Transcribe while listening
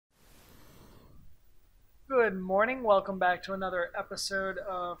Good morning. Welcome back to another episode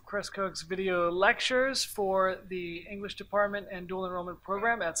of Chris Cook's video lectures for the English Department and Dual Enrollment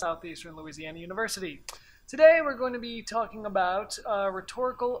Program at Southeastern Louisiana University. Today we're going to be talking about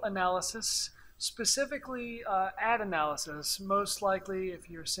rhetorical analysis, specifically ad analysis. Most likely, if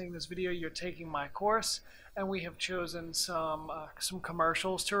you're seeing this video, you're taking my course, and we have chosen some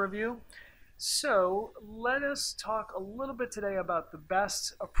commercials to review. So let us talk a little bit today about the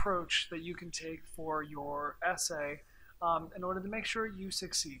best approach that you can take for your essay in order to make sure you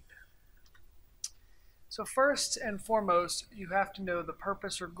succeed. So first and foremost, you have to know the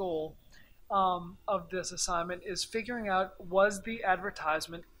purpose or goal of this assignment is figuring out, was the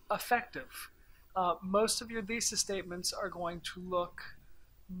advertisement effective? Most of your thesis statements are going to look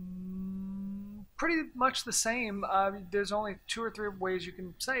pretty much the same. There's only 2 or 3 ways you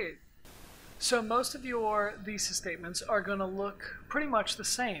can say it. So most of your thesis statements are going to look pretty much the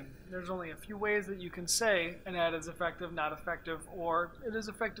same. There's only a few ways that you can say an ad is effective, not effective, or it is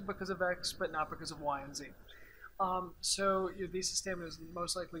effective because of X, but not because of Y and Z. So your thesis statement is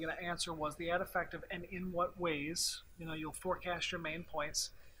most likely going to answer, was the ad effective and in what ways? You'll forecast your main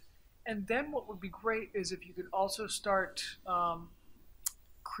points. And then what would be great is if you could also start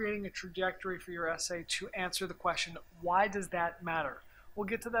creating a trajectory for your essay to answer the question, why does that matter? We'll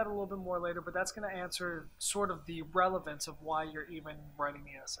get to that a little bit more later, but that's going to answer sort of the relevance of why you're even writing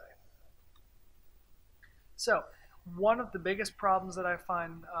the essay. So one of the biggest problems that I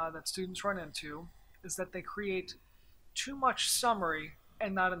find that students run into is that they create too much summary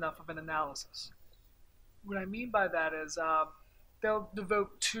and not enough of an analysis. What I mean by that is they'll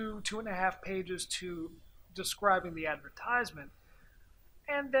devote 2.5 pages to describing the advertisement,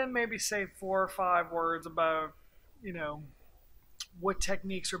 and then maybe say 4 or 5 words about, what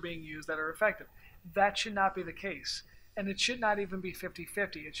techniques are being used that are effective. That should not be the case. And it should not even be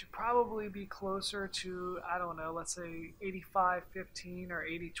 50-50. It should probably be closer to, I don't know, let's say 85-15 or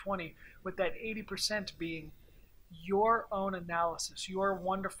 80-20, with that 80% being your own analysis, your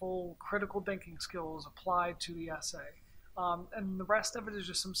wonderful critical thinking skills applied to the essay. And the rest of it is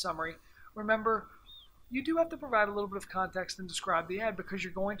just some summary. Remember, you do have to provide a little bit of context and describe the ad, because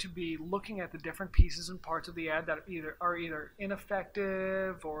you're going to be looking at the different pieces and parts of the ad that are either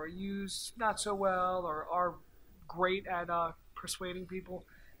ineffective or used not so well or are great at persuading people.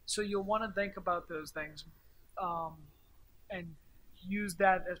 So you'll want to think about those things and use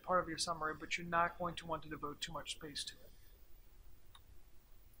that as part of your summary, but you're not going to want to devote too much space to it.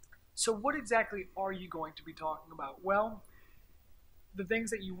 So what exactly are you going to be talking about? Well, the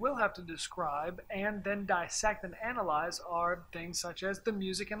things that you will have to describe and then dissect and analyze are things such as the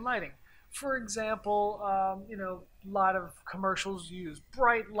music and lighting. For example, a lot of commercials use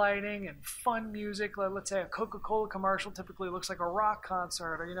bright lighting and fun music. Let's say a Coca-Cola commercial typically looks like a rock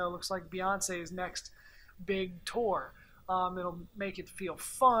concert, or looks like Beyonce's next big tour. It'll make it feel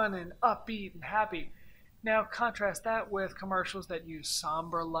fun and upbeat and happy. Now contrast that with commercials that use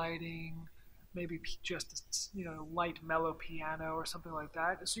somber lighting, maybe just light mellow piano or something like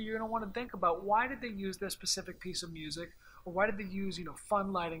that. So you're going to want to think about, why did they use this specific piece of music, or why did they use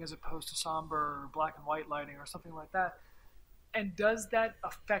fun lighting as opposed to somber or black and white lighting or something like that? And does that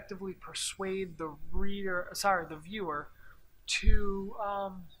effectively persuade the viewer to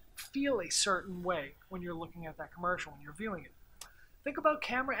feel a certain way when you're looking at that commercial, when you're viewing it? Think about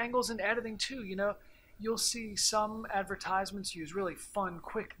camera angles and editing too. You'll see some advertisements use really fun,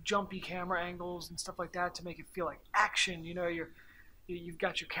 quick, jumpy camera angles and stuff like that to make it feel like action. You've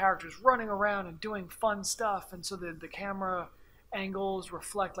got your characters running around and doing fun stuff, and so the camera angles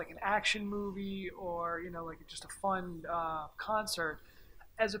reflect like an action movie or like just a fun concert,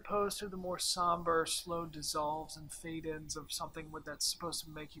 as opposed to the more somber, slow dissolves and fade-ins of something that's supposed to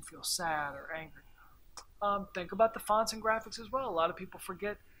make you feel sad or angry. Think about the fonts and graphics as well. A lot of people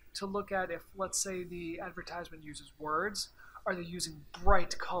forget to look at, if let's say the advertisement uses words, are they using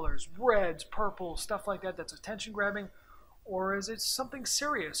bright colors, reds, purples, stuff like that that's attention grabbing, or is it something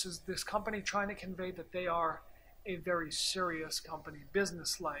serious? Is this company trying to convey that they are a very serious company,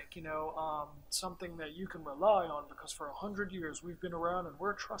 business-like, something that you can rely on because for 100 years we've been around and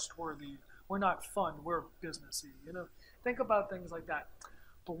we're trustworthy, we're not fun, we're businessy, Think about things like that.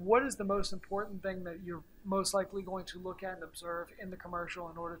 But what is the most important thing that you're most likely going to look at and observe in the commercial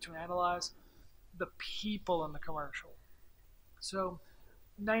in order to analyze? The people in the commercial. So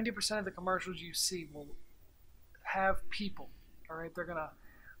 90% of the commercials you see will have people, all right? They're going to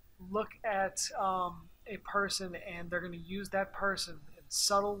look at a person, and they're going to use that person in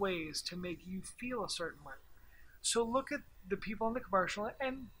subtle ways to make you feel a certain way. So look at the people in the commercial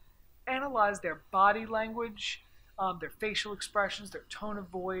and analyze their body language, their facial expressions, their tone of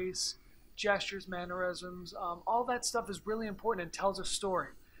voice. gestures, mannerisms, all that stuff is really important and tells a story.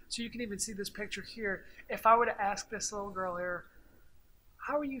 So you can even see this picture here. If I were to ask this little girl here,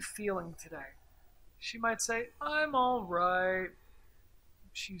 how are you feeling today? She might say, I'm all right.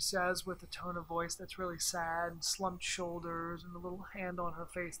 She says with a tone of voice that's really sad, slumped shoulders, and a little hand on her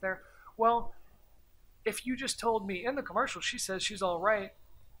face there. Well, if you just told me in the commercial she says she's all right,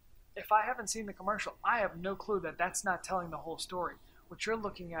 if I haven't seen the commercial, I have no clue that that's not telling the whole story. What you're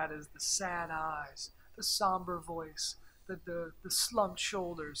looking at is the sad eyes, the somber voice, the slumped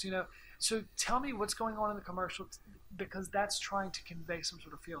shoulders, you know. So tell me what's going on in the commercial, because that's trying to convey some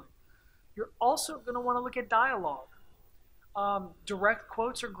sort of feeling. You're also going to want to look at dialogue. Direct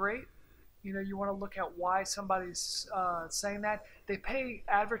quotes are great. You know, you want to look at why somebody's saying that. They pay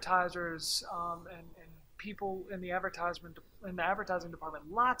advertisers and people in the advertising department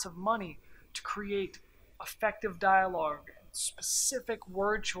lots of money to create effective dialogue. Specific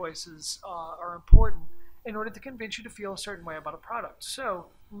word choices are important in order to convince you to feel a certain way about a product. So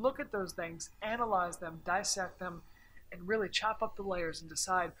look at those things, analyze them, dissect them, and really chop up the layers and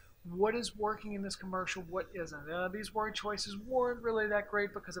decide what is working in this commercial, what isn't. These word choices weren't really that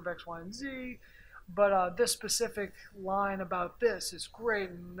great because of X, Y, and Z, but this specific line about this is great,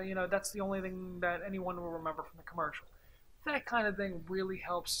 and you know that's the only thing that anyone will remember from the commercial. That kind of thing really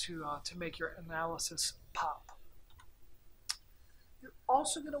helps to make your analysis pop. You're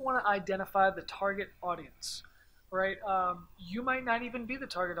also going to want to identify the target audience, right? You might not even be the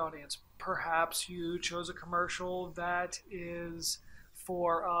target audience. Perhaps you chose a commercial that is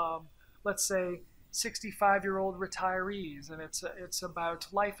for, let's say, 65-year-old retirees, and it's about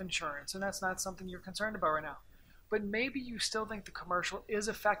life insurance, and that's not something you're concerned about right now. But maybe you still think the commercial is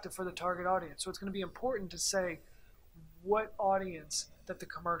effective for the target audience. So it's going to be important to say what audience that the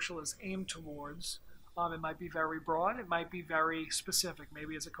commercial is aimed towards. It might be very broad. It might be very specific.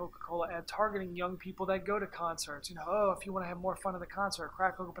 Maybe it's a Coca-Cola ad targeting young people that go to concerts. You know, oh, if you want to have more fun at the concert,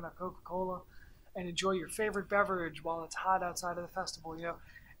 crack open a Coca-Cola and enjoy your favorite beverage while it's hot outside of the festival. You know,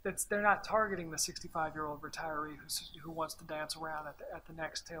 they're not targeting the 65-year-old retiree who wants to dance around at the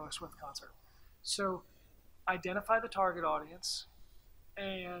next Taylor Swift concert. So identify the target audience,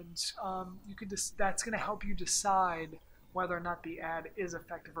 and that's going to help you decide whether or not the ad is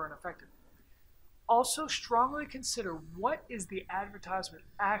effective or ineffective. Also, strongly consider what is the advertisement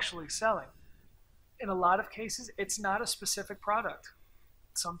actually selling. In a lot of cases, it's not a specific product.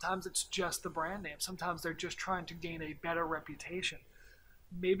 Sometimes it's just the brand name. Sometimes they're just trying to gain a better reputation.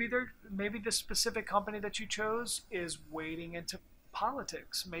 Maybe the specific company that you chose is wading into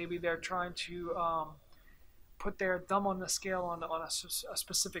politics. Maybe they're trying to put their thumb on the scale on a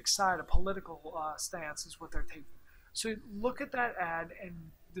specific side. A political stance is what they're taking. So look at that ad and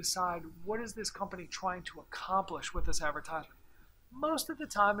decide, what is this company trying to accomplish with this advertisement? Most of the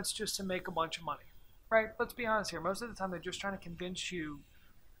time it's just to make a bunch of money, right? Let's be honest here. Most of the time they're just trying to convince you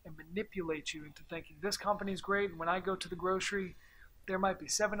and manipulate you into thinking this company's great, and when I go to the grocery, there might be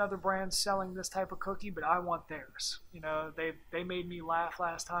 7 other brands selling this type of cookie, but I want theirs. You know, they made me laugh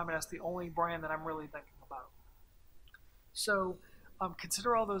last time, and that's the only brand that I'm really thinking about. So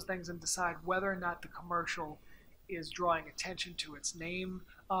consider all those things and decide whether or not the commercial is drawing attention to its name.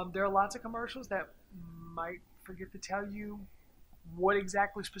 There are lots of commercials that might forget to tell you what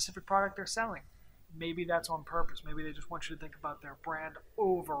exactly specific product they're selling. Maybe that's on purpose. Maybe they just want you to think about their brand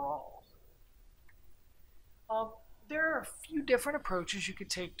overall. There are a few different approaches you could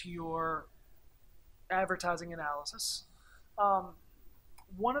take to your advertising analysis.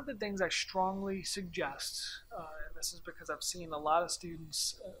 One of the things I strongly suggest, and this is because I've seen a lot of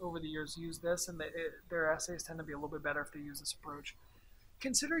students over the years use this, and their essays tend to be a little bit better if they use this approach.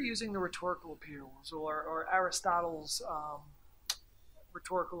 Consider using the rhetorical appeals, or Aristotle's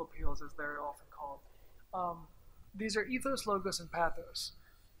rhetorical appeals, as they're often called. These are ethos, logos, and pathos.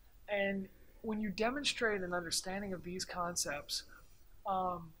 And when you demonstrate an understanding of these concepts,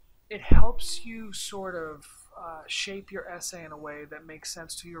 it helps you sort of shape your essay in a way that makes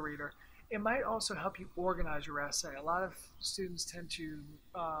sense to your reader. It might also help you organize your essay. A lot of students tend to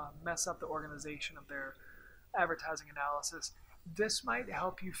mess up the organization of their advertising analysis. This might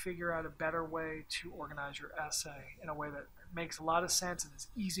help you figure out a better way to organize your essay in a way that makes a lot of sense and is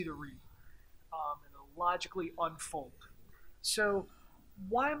easy to read and logically unfold. So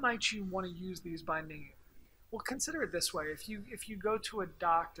why might you want to use these by name? Well, consider it this way. If you go to a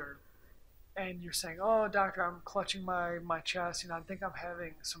doctor and you're saying, oh, doctor, I'm clutching my chest, I think I'm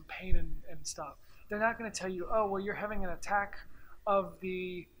having some pain and stuff. They're not going to tell you, oh, well, you're having an attack of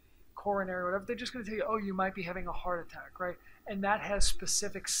the coronary or whatever. They're just going to tell you, oh, you might be having a heart attack, right? And that has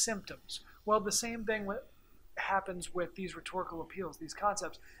specific symptoms. Well, the same thing happens with these rhetorical appeals, these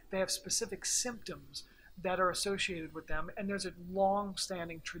concepts. They have specific symptoms that are associated with them, and there's a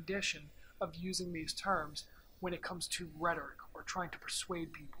long-standing tradition of using these terms when it comes to rhetoric or trying to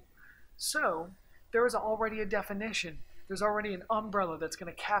persuade people. So there is already a definition. There's already an umbrella that's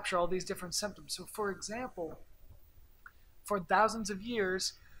going to capture all these different symptoms. So for example, for thousands of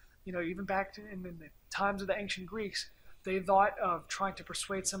years, even back in the times of the ancient Greeks, they thought of trying to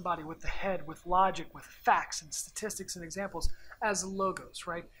persuade somebody with the head, with logic, with facts and statistics and examples as logos,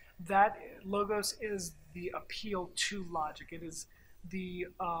 right? That logos is the appeal to logic. It is the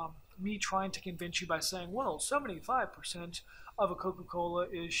me trying to convince you by saying, well, 75% of a Coca-Cola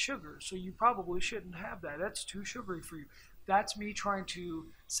is sugar, so you probably shouldn't have that. That's too sugary for you. That's me trying to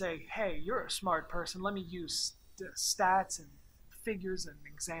say, hey, you're a smart person. Let me use stats and figures and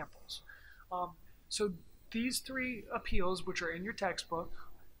examples. So these three appeals, which are in your textbook,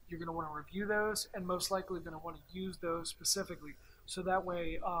 you're going to want to review those and most likely going to want to use those specifically. So that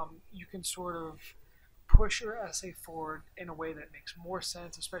way you can sort of push your essay forward in a way that makes more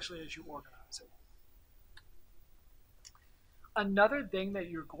sense, especially as you organize it. Another thing that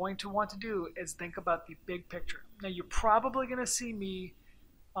you're going to want to do is think about the big picture. Now, you're probably going to see me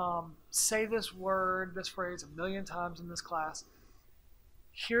say this word, this phrase a million times in this class.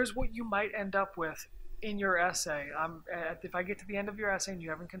 Here's what you might end up with in your essay. If I get to the end of your essay and you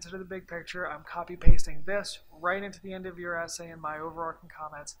haven't considered the big picture, I'm copy pasting this right into the end of your essay in my overarching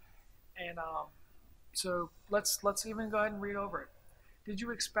comments. And so let's even go ahead and read over it. Did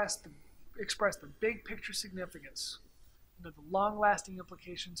you express the big picture significance, the long-lasting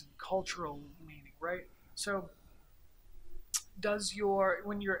implications and cultural meaning, right? So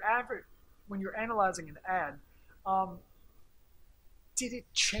when you're analyzing an ad, did it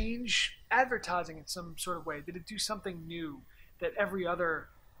change advertising in some sort of way? Did it do something new that every other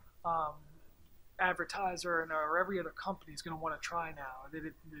advertiser or every other company is going to want to try now? Did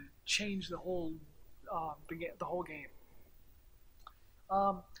it change the whole game?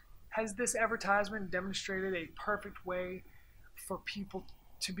 Has this advertisement demonstrated a perfect way for people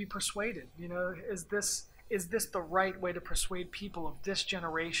to be persuaded? Is this the right way to persuade people of this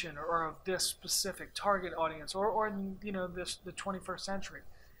generation or of this specific target audience or in the 21st century?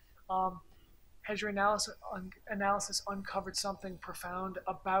 Has your analysis uncovered something profound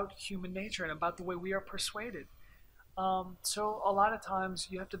about human nature and about the way we are persuaded? So a lot of times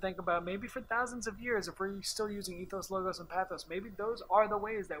you have to think about, maybe for thousands of years, if we're still using ethos, logos, and pathos, maybe those are the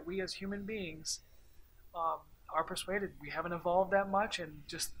ways that we as human beings are persuaded. We haven't evolved that much, and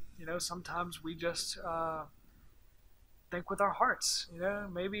just sometimes we just think with our hearts.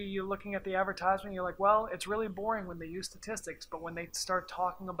 Maybe you're looking at the advertisement, you're like, well, it's really boring when they use statistics, but when they start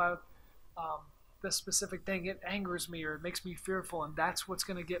talking about this specific thing, it angers me or it makes me fearful, and that's what's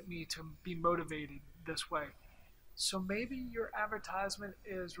going to get me to be motivated this way. So maybe your advertisement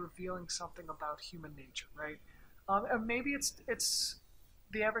is revealing something about human nature, right? And maybe it's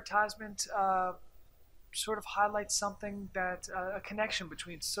the advertisement sort of highlights something that a connection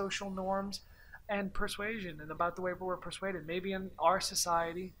between social norms and persuasion and about the way we're persuaded. Maybe in our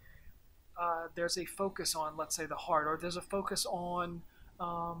society there's a focus on, let's say, the heart, or there's a focus on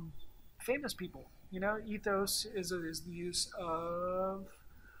famous people. Ethos is the use of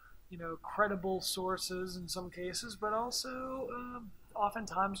credible sources in some cases, but also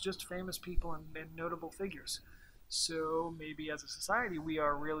oftentimes just famous people and notable figures. So maybe as a society, we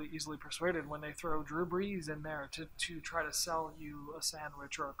are really easily persuaded when they throw Drew Brees in there to try to sell you a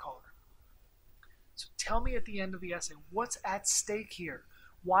sandwich or a car. So tell me at the end of the essay, what's at stake here?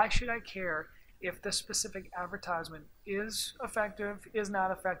 Why should I care if this specific advertisement is effective, is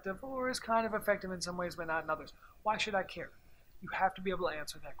not effective, or is kind of effective in some ways but not in others? Why should I care? You have to be able to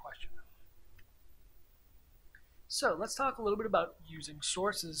answer that question. So let's talk a little bit about using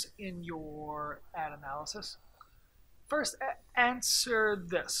sources in your ad analysis. First, answer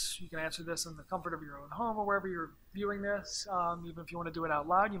this. You can answer this in the comfort of your own home or wherever you're viewing this. Even if you want to do it out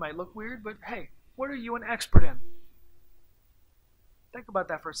loud, you might look weird, but hey, what are you an expert in? Think about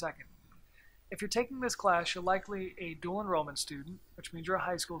that for a second. If you're taking this class, you're likely a dual enrollment student, which means you're a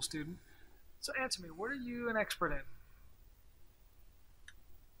high school student. So answer me, what are you an expert in?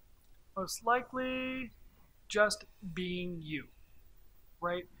 Most likely just being you,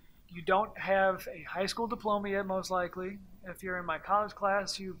 right? You don't have a high school diploma yet, most likely. If you're in my college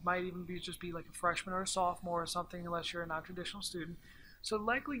class, you might even just be like a freshman or a sophomore or something, unless you're a non-traditional student. So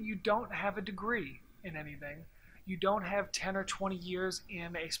likely you don't have a degree in anything. You don't have 10 or 20 years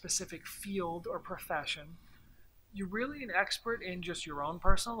in a specific field or profession. You're really an expert in just your own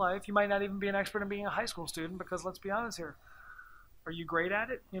personal life. You might not even be an expert in being a high school student, because let's be honest here, are you great at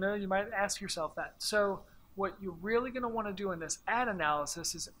it? You might ask yourself that. So what you're really going to want to do in this ad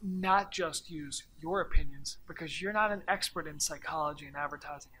analysis is not just use your opinions, because you're not an expert in psychology and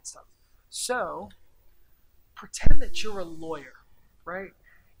advertising and stuff. So pretend that you're a lawyer, right?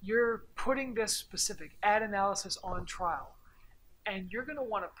 You're putting this specific ad analysis on trial, and you're going to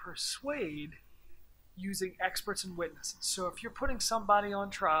want to persuade using experts and witnesses. So if you're putting somebody on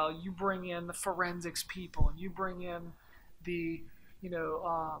trial, you bring in the forensics people, and you bring in the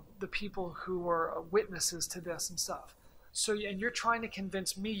the people who were witnesses to this and stuff. So, and you're trying to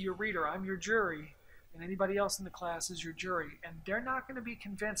convince me, your reader, I'm your jury, and anybody else in the class is your jury. And they're not going to be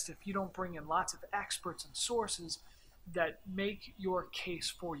convinced if you don't bring in lots of experts and sources that make your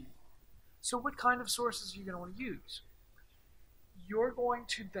case for you. So what kind of sources are you going to want to use? You're going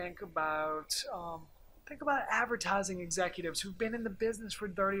to think about advertising executives who've been in the business for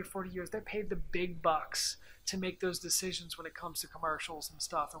 30 or 40 years. They're paid the big bucks to make those decisions when it comes to commercials and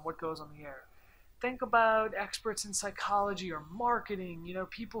stuff and what goes on the air. Think about experts in psychology or marketing,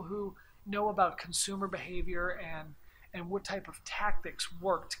 people who know about consumer behavior and what type of tactics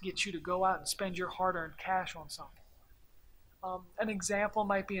work to get you to go out and spend your hard-earned cash on something. An example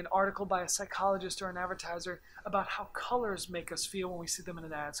might be an article by a psychologist or an advertiser about how colors make us feel when we see them in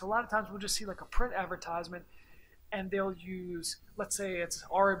an ad. So a lot of times we'll just see like a print advertisement, and they'll use, let's say it's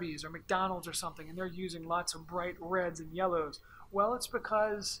Arby's or McDonald's or something, and they're using lots of bright reds and yellows. Well, it's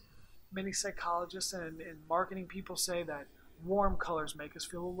because many psychologists and marketing people say that warm colors make us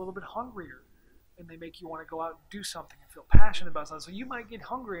feel a little bit hungrier, and they make you want to go out and do something and feel passionate about something. So you might get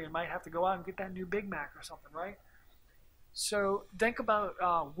hungry and might have to go out and get that new Big Mac or something, right? So think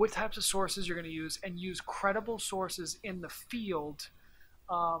about what types of sources you're going to use, and use credible sources in the field,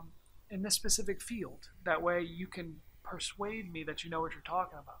 in this specific field. That way you can persuade me that you know what you're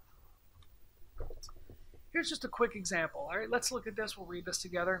talking about. Here's just a quick example. All right, let's look at this. We'll read this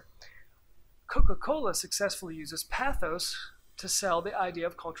together. Coca-Cola successfully uses pathos to sell the idea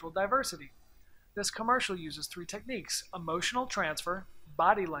of cultural diversity. This commercial uses 3 techniques: emotional transfer,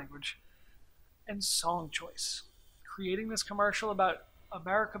 body language, and song choice. Creating this commercial about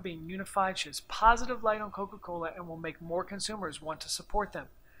America being unified sheds positive light on Coca-Cola and will make more consumers want to support them.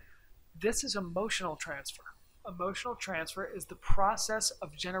 This is emotional transfer. Emotional transfer is the process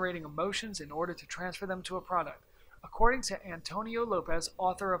of generating emotions in order to transfer them to a product, according to Antonio Lopez,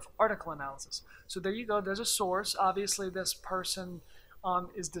 author of Article Analysis. So there you go. There's a source. Obviously, this person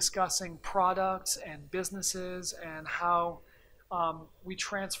is discussing products and businesses and how we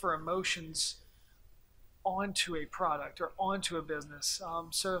transfer emotions onto a product or onto a business.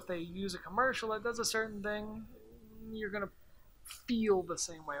 So if they use a commercial that does a certain thing, you're going to feel the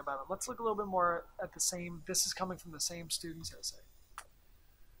same way about it. Let's look a little bit more at the same. This is coming from the same student's essay.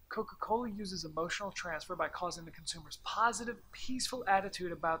 Coca-Cola uses emotional transfer by causing the consumer's positive, peaceful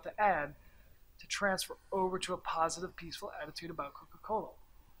attitude about the ad to transfer over to a positive, peaceful attitude about Coca-Cola.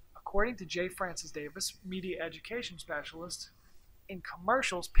 According to J. Francis Davis, media education specialist, in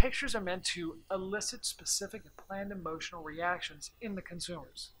commercials, pictures are meant to elicit specific and planned emotional reactions in the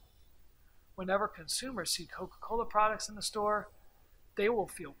consumers. Whenever consumers see Coca-Cola products in the store, they will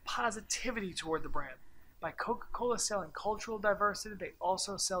feel positivity toward the brand. By Coca-Cola selling cultural diversity, they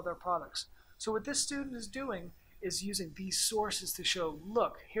also sell their products. So what this student is doing is using these sources to show,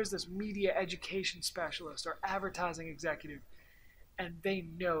 look, here's this media education specialist or advertising executive, and they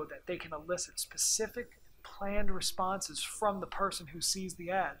know that they can elicit specific planned responses from the person who sees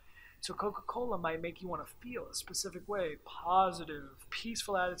the ad. So Coca-Cola might make you want to feel a specific way, positive,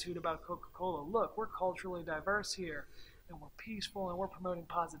 peaceful attitude about Coca-Cola. Look, we're culturally diverse here, and we're peaceful, and we're promoting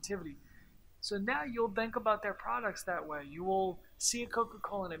positivity. So now you'll think about their products that way. You will see a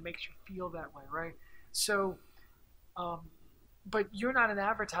Coca-Cola and it makes you feel that way, right? So, but you're not an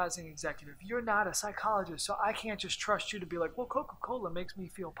advertising executive. You're not a psychologist. So I can't just trust you to be like, well, Coca-Cola makes me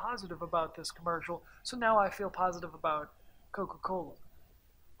feel positive about this commercial, so now I feel positive about Coca-Cola.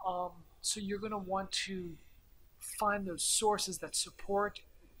 So you're going to want to find those sources that support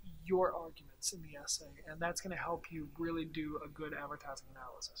your arguments in the essay, and that's going to help you really do a good advertising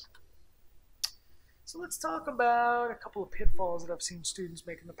analysis. So let's talk about a couple of pitfalls that I've seen students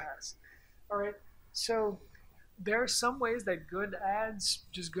make in the past. All right, so there are some ways that good ads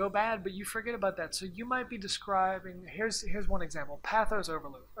just go bad, but you forget about that. So you might be describing, here's one example, pathos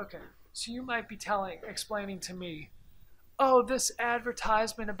overload. Okay, so you might be explaining to me, oh, this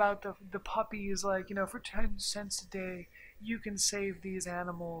advertisement about the puppy is like, for 10 cents a day, you can save these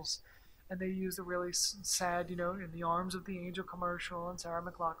animals. And they use the really sad, in the arms of the angel commercial, and Sarah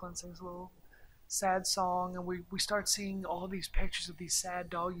McLachlan sings a little sad song, and we start seeing all these pictures of these sad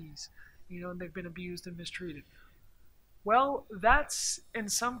doggies, and they've been abused and mistreated. Well, that's in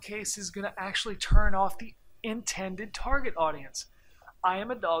some cases going to actually turn off the intended target audience. I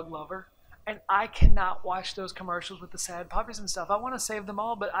am a dog lover, and I cannot watch those commercials with the sad puppies and stuff. I want to save them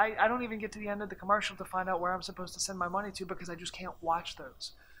all, but I don't even get to the end of the commercial to find out where I'm supposed to send my money to because I just can't watch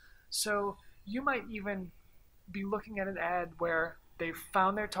those. So you might even be looking at an ad where they've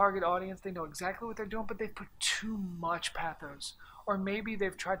found their target audience, they know exactly what they're doing, but they've put too much pathos. Or maybe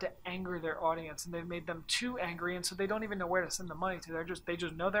they've tried to anger their audience and they've made them too angry, and so they don't even know where to send the money to. They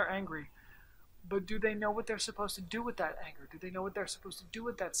just know they're angry. But do they know what they're supposed to do with that anger? Do they know what they're supposed to do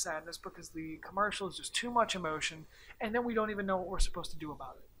with that sadness? Because the commercial is just too much emotion, and then we don't even know what we're supposed to do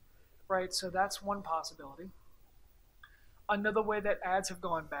about it. Right? So that's one possibility. Another way that ads have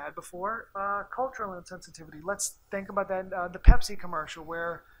gone bad before, cultural insensitivity. Let's think about that, the Pepsi commercial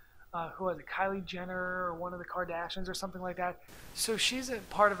where, who was it, Kylie Jenner or one of the Kardashians or something like that. So she's a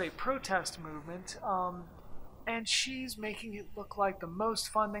part of a protest movement, and she's making it look like the most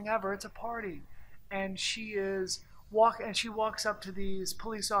fun thing ever. It's a party. And she walks up to these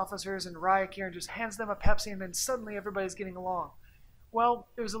police officers in riot gear and just hands them a Pepsi, and then suddenly everybody's getting along. Well,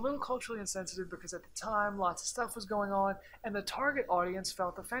 it was a little culturally insensitive because at the time lots of stuff was going on, and the target audience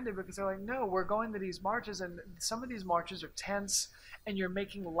felt offended because they're like, no, we're going to these marches, and some of these marches are tense, and you're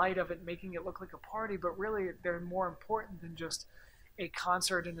making light of it, making it look like a party, but really they're more important than just a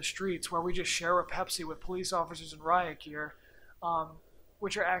concert in the streets where we just share a Pepsi with police officers in riot gear,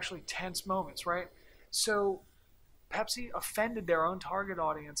 which are actually tense moments, right? So Pepsi offended their own target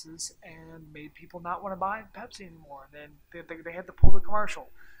audiences and made people not want to buy Pepsi anymore. And then they had to pull the commercial.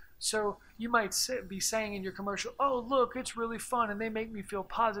 So you might be saying in your commercial, oh, look, it's really fun, and they make me feel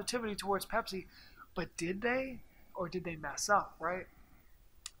positivity towards Pepsi. But did they? Or did they mess up, right?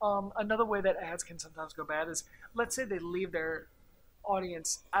 Another way that ads can sometimes go bad is, let's say they leave their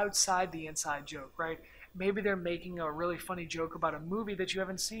audience outside the inside joke, right? Maybe they're making a really funny joke about a movie that you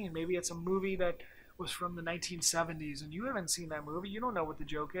haven't seen. Maybe it's a movie that was from the 1970s and you haven't seen that movie. You don't know what the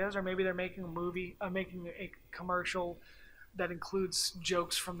joke is. Or maybe they're making making a commercial that includes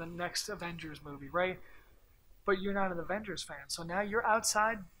jokes from the next Avengers movie, right? But you're not an Avengers fan, so now you're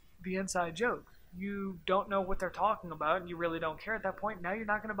outside the inside joke. You don't know what they're talking about and you really don't care at that point. Now you're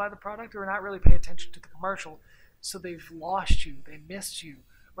not going to buy the product or not really pay attention to the commercial, so they've lost you, they missed you,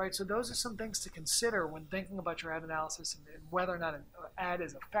 right? So those are some things to consider when thinking about your ad analysis and whether or not an ad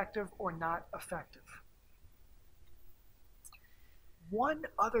is effective or not effective. One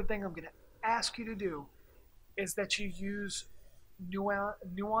other thing I'm going to ask you to do is that you use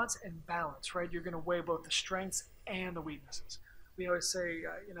nuance and balance, right? You're going to weigh both the strengths and the weaknesses. We always say,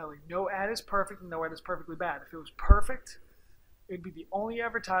 like, no ad is perfect and no ad is perfectly bad. If it was perfect, it would be the only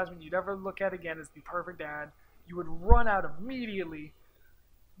advertisement you'd ever look at again as the perfect ad. You would run out immediately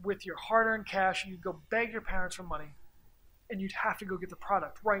with your hard-earned cash, and you'd go beg your parents for money, and you'd have to go get the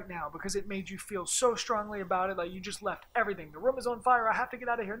product right now because it made you feel so strongly about it, like you just left everything. The room is on fire. I have to get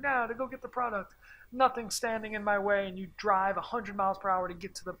out of here now to go get the product. Nothing's standing in my way, and you drive 100 miles per hour to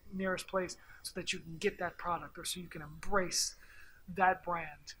get to the nearest place so that you can get that product or so you can embrace that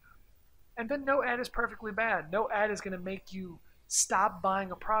brand. And then no ad is perfectly bad. No ad is going to make you stop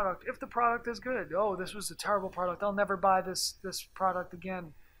buying a product if the product is good. Oh, this was a terrible product. I'll never buy this product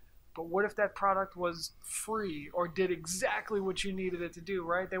again. But what if that product was free or did exactly what you needed it to do,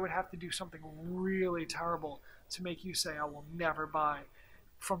 right? They would have to do something really terrible to make you say, I will never buy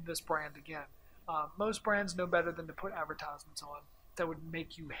from this brand again. Most brands know better than to put advertisements on that would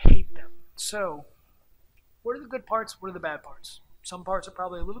make you hate them. So what are the good parts? What are the bad parts? Some parts are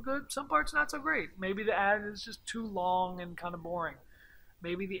probably a little good, some parts not so great. Maybe the ad is just too long and kind of boring.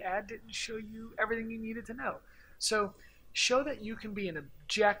 Maybe the ad didn't show you everything you needed to know. So show that you can be an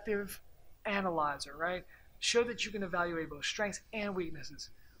objective analyzer, right? Show that you can evaluate both strengths and weaknesses.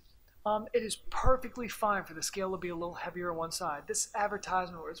 It is perfectly fine for the scale to be a little heavier on one side. This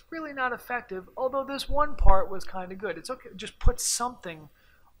advertisement was really not effective, although this one part was kind of good. It's okay, just put something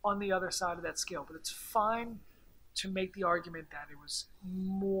on the other side of that scale, but it's fine to make the argument that it was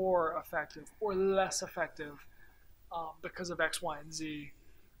more effective or less effective because of X, Y, and Z.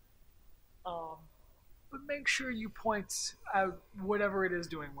 But make sure you point out whatever it is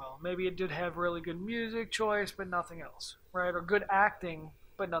doing well. Maybe it did have really good music choice, but nothing else, right? Or good acting,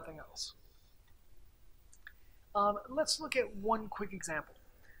 but nothing else. Let's look at one quick example.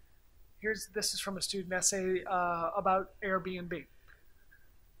 This is from a student essay about Airbnb.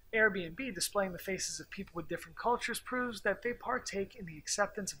 Airbnb, displaying the faces of people with different cultures, proves that they partake in the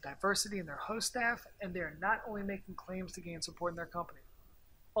acceptance of diversity in their host staff, and they are not only making claims to gain support in their company.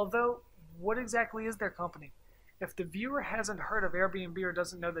 Although, what exactly is their company? If the viewer hasn't heard of Airbnb or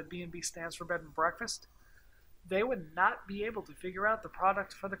doesn't know that B&B stands for bed and breakfast, they would not be able to figure out the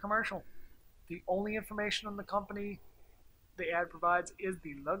product for the commercial. The only information on the company the ad provides is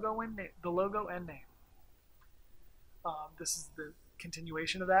the logo and name. This is the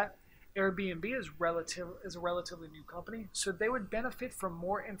continuation of that. Airbnb is a relatively new company, so they would benefit from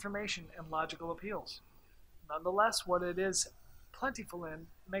more information and logical appeals. Nonetheless, what it is plentiful in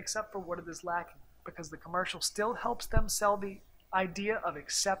makes up for what it is lacking, because the commercial still helps them sell the idea of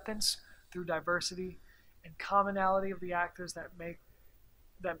acceptance through diversity and commonality of the actors that make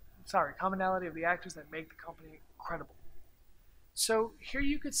the company credible. So here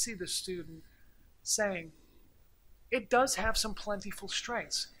you could see the student saying, it does have some plentiful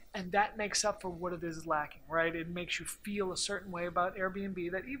strengths, and that makes up for what it is lacking, right? It makes you feel a certain way about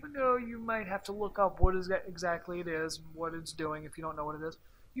Airbnb, that even though you might have to look up what exactly it is and what it's doing if you don't know what it is,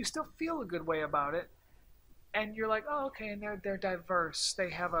 you still feel a good way about it. And you're like, oh, okay, and they're diverse. They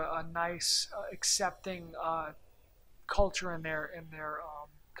have a nice, accepting culture in their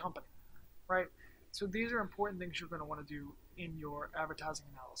company, right? So these are important things you're going to want to do in your advertising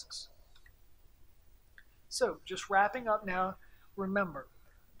analysis. So just wrapping up now, remember,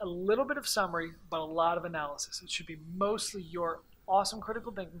 a little bit of summary, but a lot of analysis. It should be mostly your awesome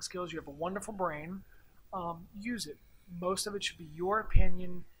critical thinking skills. You have a wonderful brain. Use it. Most of it should be your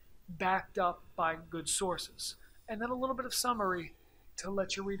opinion backed up by good sources. And then a little bit of summary to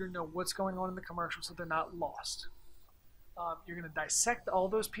let your reader know what's going on in the commercial so they're not lost. You're going to dissect all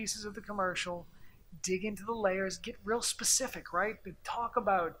those pieces of the commercial, dig into the layers, get real specific, right? Talk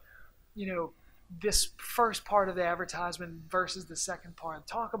about, this first part of the advertisement versus the second part.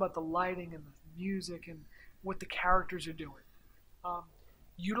 Talk about the lighting and the music and what the characters are doing.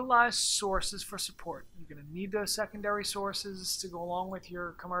 Utilize sources for support. You're going to need those secondary sources to go along with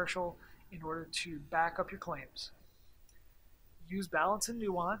your commercial in order to back up your claims. Use balance and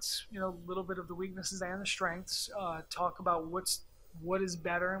nuance, a little bit of the weaknesses and the strengths. Talk about what is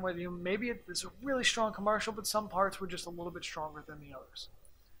better and whether maybe it's a really strong commercial, but some parts were just a little bit stronger than the others.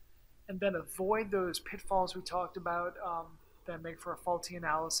 And then avoid those pitfalls we talked about that make for a faulty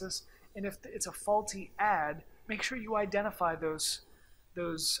analysis. And if it's a faulty ad, make sure you identify those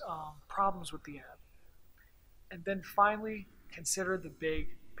problems with the ad. And then finally, consider the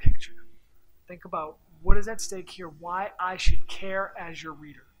big picture. Think about what is at stake here, why I should care as your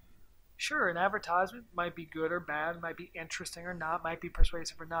reader. Sure, an advertisement might be good or bad, might be interesting or not, might be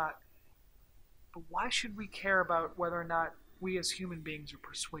persuasive or not. But why should we care about whether or not we as human beings are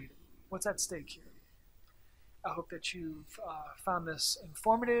persuaded? What's at stake here? I hope that you've found this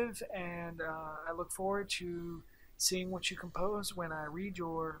informative, and I look forward to seeing what you compose when I read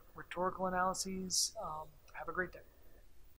your rhetorical analyses. Have a great day.